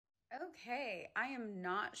Okay, I am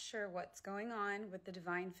not sure what's going on with the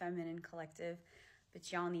Divine Feminine Collective,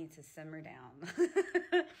 but y'all need to simmer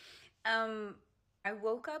down. I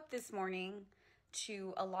woke up this morning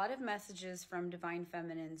to a lot of messages from Divine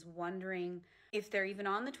Feminines wondering if they're even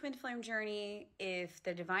on the twin flame journey, if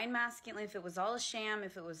the Divine Masculine, if it was all a sham,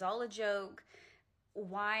 if it was all a joke,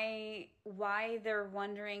 why they're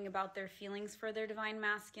wondering about their feelings for their Divine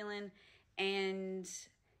Masculine, and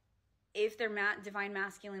if their Divine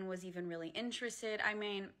Masculine was even really interested. I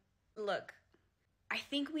mean, look, I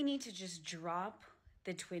think we need to just drop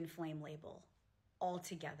the twin flame label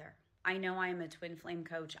altogether. I know I am a twin flame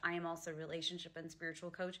coach. I am also a relationship and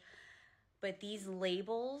spiritual coach, but these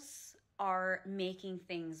labels are making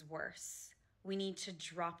things worse. We need to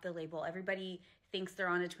drop the label. Everybody thinks they're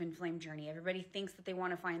on a twin flame journey. Everybody thinks that they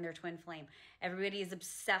want to find their twin flame. Everybody is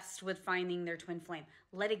obsessed with finding their twin flame.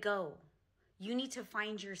 Let it go. You need to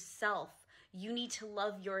find yourself. You need to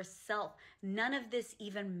love yourself. None of this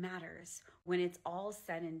even matters when it's all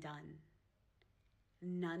said and done.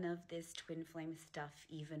 None of this twin flame stuff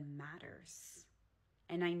even matters.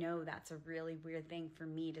 And I know that's a really weird thing for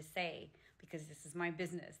me to say because this is my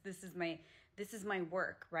business. This is my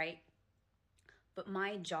work, right? But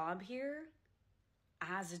my job here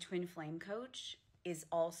as a twin flame coach is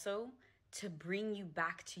also to bring you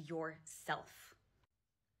back to yourself.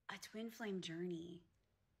 A twin flame journey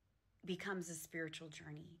becomes a spiritual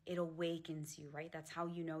journey. It awakens you, right? That's how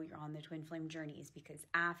you know you're on the twin flame journey, is because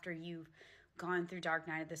after you've gone through dark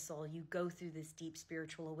night of the soul, you go through this deep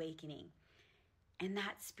spiritual awakening. And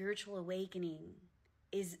that spiritual awakening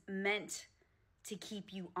is meant to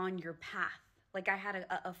keep you on your path. Like I had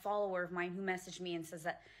a follower of mine who messaged me and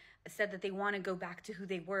said that they want to go back to who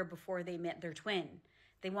they were before they met their twin.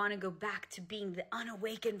 They want to go back to being the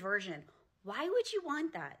unawakened version. Why would you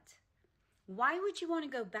want that? Why would you want to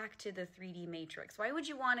go back to the 3D matrix? Why would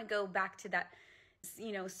you want to go back to that,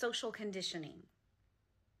 social conditioning?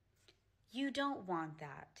 You don't want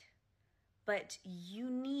that. But you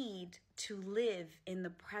need to live in the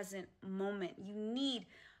present moment. You need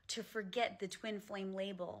to forget the twin flame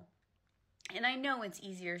label. And I know it's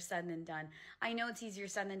easier said than done. I know it's easier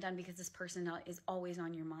said than done because this person is always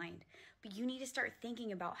on your mind. But you need to start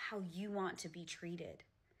thinking about how you want to be treated.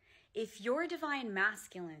 If your Divine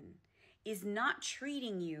Masculine is not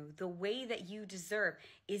treating you the way that you deserve,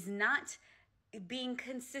 is not being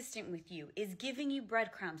consistent with you, is giving you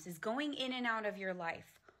breadcrumbs, is going in and out of your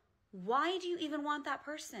life, why do you even want that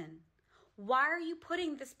person? Why are you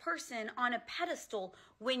putting this person on a pedestal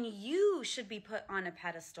when you should be put on a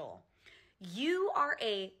pedestal? You are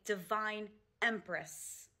a divine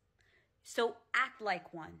empress, so act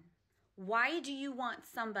like one. Why do you want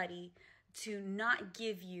somebody to not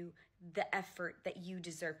give you the effort that you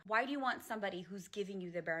deserve? Why do you want somebody who's giving you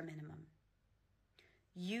the bare minimum?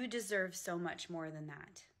 You deserve so much more than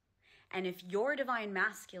that. And if your Divine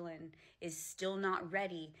Masculine is still not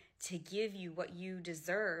ready to give you what you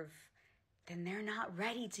deserve, then they're not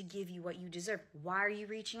ready to give you what you deserve. Why are you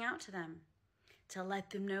reaching out to them? To let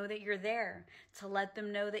them know that you're there, to let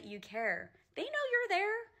them know that you care. They know you're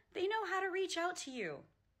there. They know how to reach out to you.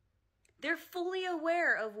 They're fully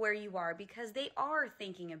aware of where you are because they are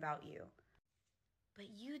thinking about you. But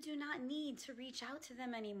you do not need to reach out to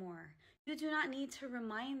them anymore. You do not need to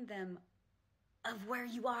remind them of where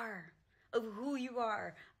you are, of who you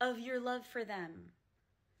are, of your love for them.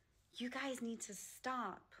 You guys need to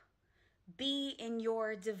stop. Be in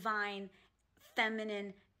your divine,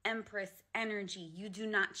 feminine, empress energy. You do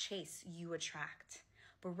not chase, you attract.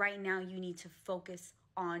 But right now you need to focus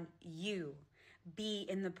on you. Be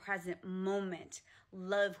in the present moment.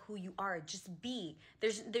 Love who you are. Just be.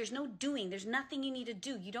 There's no doing. There's nothing you need to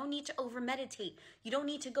do. You don't need to over meditate. You don't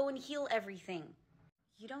need to go and heal everything.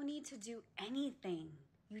 You don't need to do anything.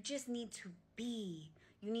 You just need to be.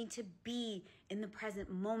 You need to be in the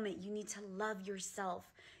present moment. You need to love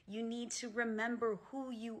yourself. You need to remember who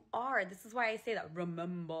you are. This is why I say that.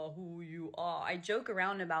 Remember who you are. I joke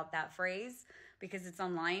around about that phrase because it's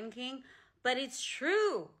on Lion King, but it's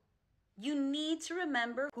true. You need to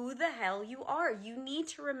remember who the hell you are. You need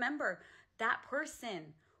to remember that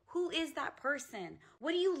person. Who is that person?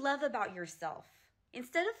 What do you love about yourself?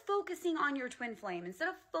 Instead of focusing on your twin flame, instead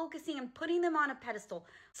of focusing and putting them on a pedestal,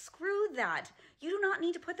 screw that. You do not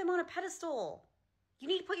need to put them on a pedestal. You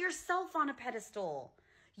need to put yourself on a pedestal.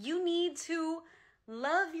 You need to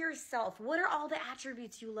love yourself. What are all the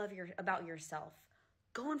attributes you love about yourself?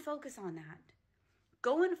 Go and focus on that.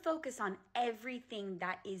 Go and focus on everything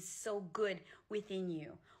that is so good within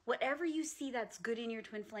you. Whatever you see that's good in your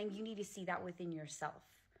twin flame, you need to see that within yourself.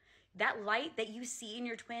 That light that you see in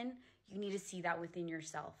your twin, you need to see that within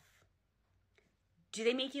yourself. Do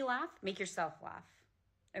they make you laugh? Make yourself laugh.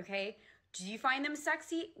 Okay? Do you find them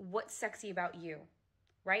sexy? What's sexy about you?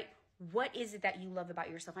 Right? What is it that you love about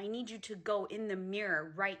yourself? I need you to go in the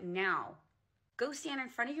mirror right now. Go stand in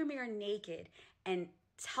front of your mirror naked and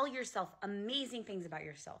tell yourself amazing things about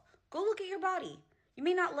yourself. Go look at your body. You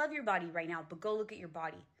may not love your body right now, but go look at your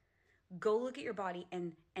body. Go look at your body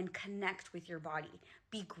and connect with your body.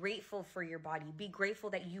 Be grateful for your body. Be grateful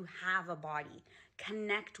that you have a body.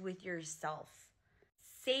 Connect with yourself.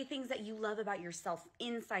 Say things that you love about yourself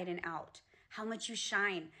inside and out. How much you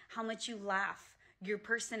shine, how much you laugh, your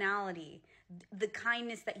personality, the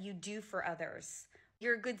kindness that you do for others.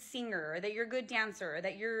 You're a good singer, that you're a good dancer,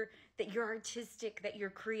 that you're artistic, that you're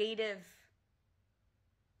creative,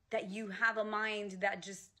 that you have a mind that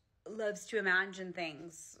just loves to imagine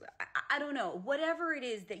things. I don't know, whatever it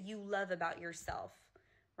is that you love about yourself,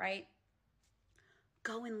 right?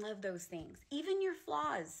 Go and love those things. Even your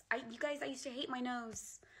flaws. You guys, I used to hate my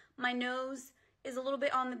nose. My nose is a little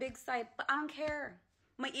bit on the big side, but I don't care.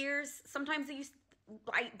 My ears, sometimes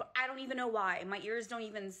I don't even know why. My ears don't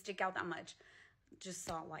even stick out that much. Just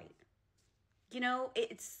saw light. You know,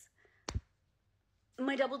 it's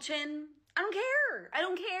my double chin. I don't care. I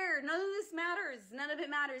don't care. None of this matters. None of it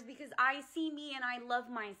matters because I see me and I love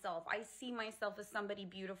myself. I see myself as somebody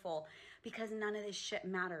beautiful because none of this shit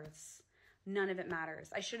matters. None of it matters.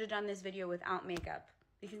 I should have done this video without makeup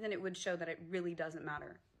because then it would show that it really doesn't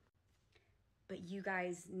matter. But you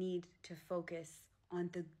guys need to focus on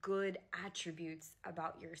the good attributes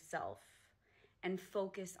about yourself and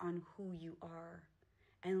focus on who you are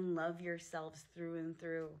and love yourselves through and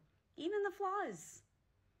through. Even the flaws.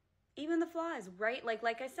 Even the flaws, right?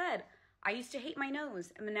 Like I said, I used to hate my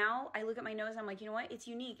nose. And now I look at my nose and I'm like, you know what? It's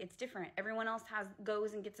unique. It's different. Everyone else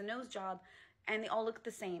goes and gets a nose job and they all look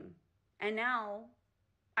the same. And now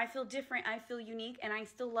I feel different. I feel unique and I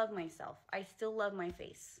still love myself. I still love my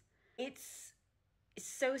face. It's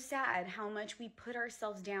so sad how much we put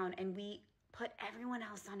ourselves down and we put everyone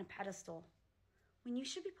else on a pedestal when you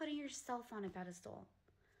should be putting yourself on a pedestal.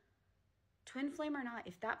 Twin flame or not,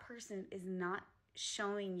 if that person is not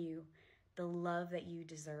showing you the love that you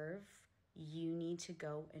deserve, you need to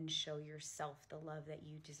go and show yourself the love that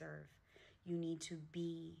you deserve. You need to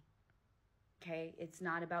be, okay? It's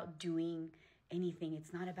not about doing anything.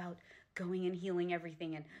 It's not about going and healing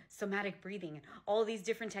everything and somatic breathing and all these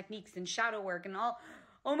different techniques and shadow work and all,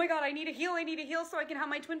 oh my God, I need to heal so I can have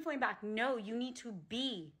my twin flame back. No, you need to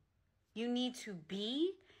be. You need to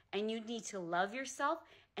be and you need to love yourself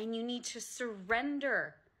and you need to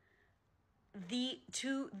surrender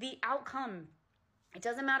to the outcome. It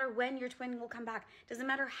doesn't matter when your twin will come back. It doesn't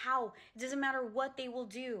matter how. It doesn't matter what they will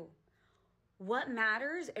do. What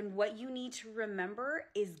matters and what you need to remember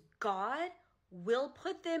is God will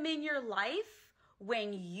put them in your life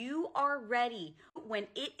when you are ready, when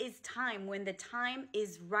it is time, when the time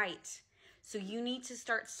is right. So you need to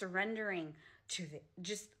start surrendering to it.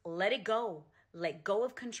 Just let it go. Let go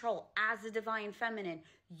of control. As a divine feminine,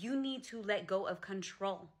 you need to let go of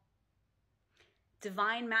control.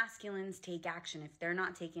 Divine masculines take action. If they're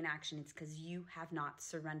not taking action, it's because you have not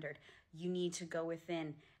surrendered. You need to go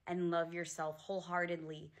within and love yourself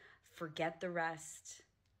wholeheartedly. Forget the rest.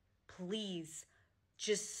 Please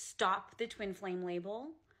just stop the twin flame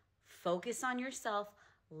label. Focus on yourself.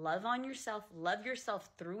 Love yourself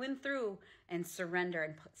through and through, and surrender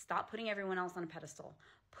and stop putting everyone else on a pedestal.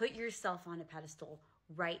 Put yourself on a pedestal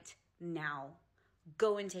right now.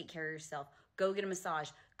 Go and take care of yourself. Go get a massage.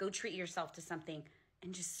 Go treat yourself to something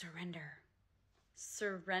and just surrender.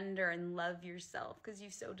 Surrender and love yourself because you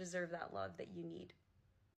so deserve that love that you need.